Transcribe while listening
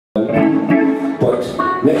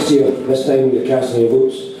But next year, this time when you're casting your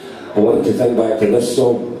votes, I want you to think back to this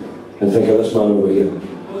song and think of this man over here.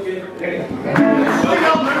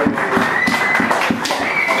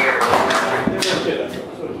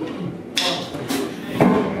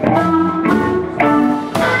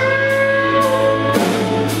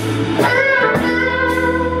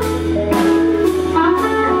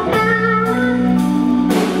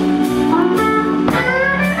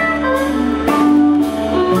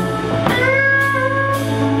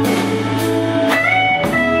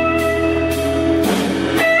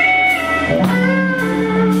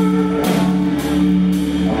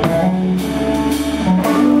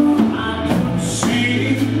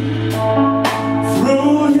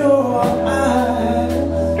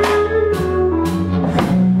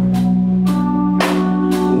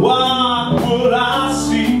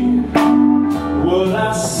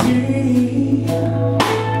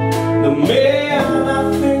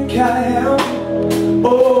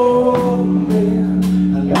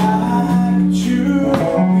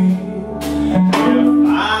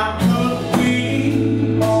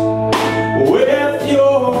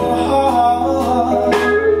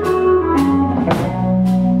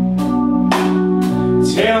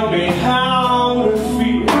 Tell me how it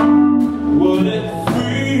feels. Would it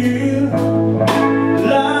feel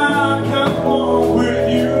like I'm on with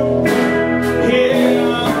you? Here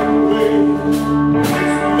it's meant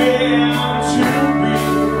to be.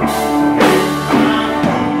 I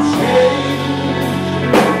could change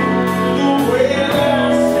the way that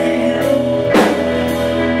I see you.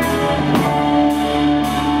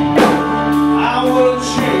 I wouldn't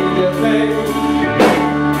change a thing.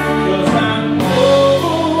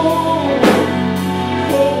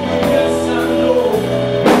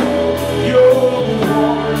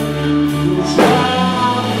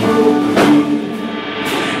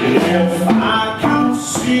 If I could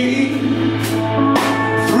see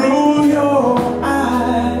through your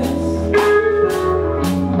eyes,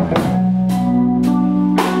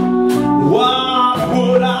 what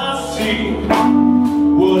would I see?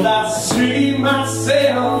 Would I see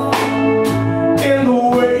myself in the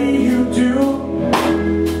way you do,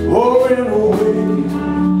 or in the way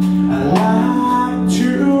I like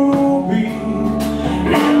to be?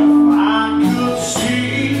 If I could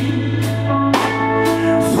see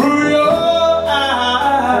through your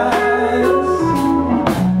eyes,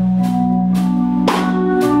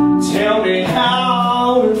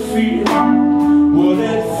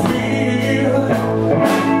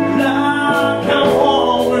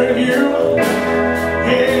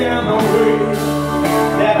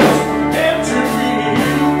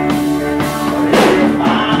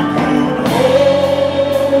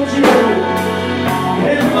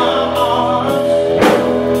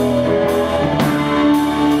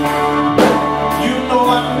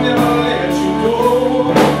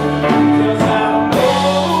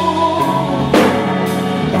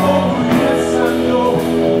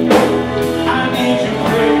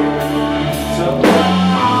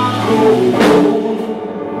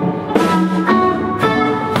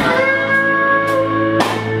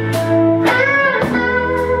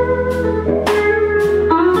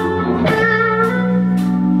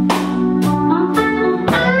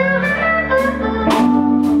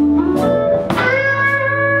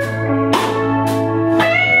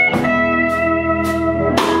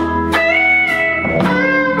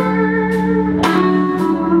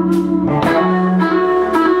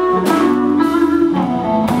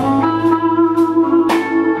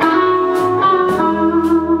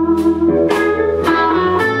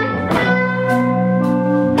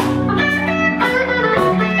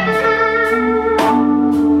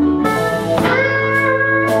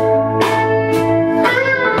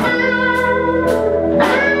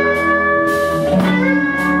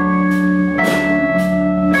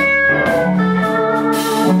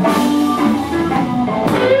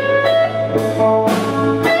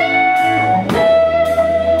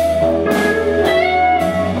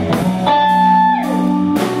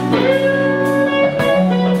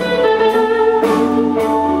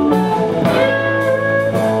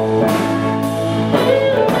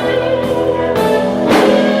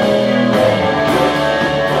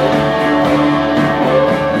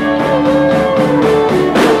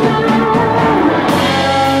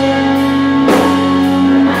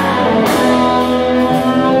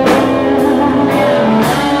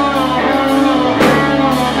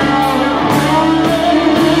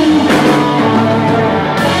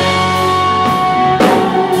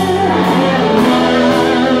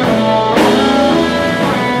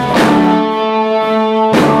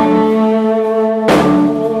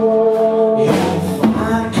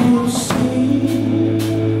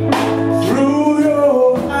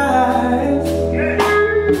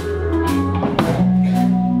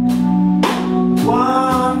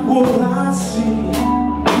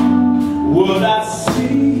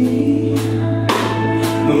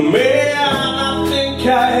 Yeah, I think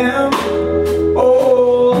I am.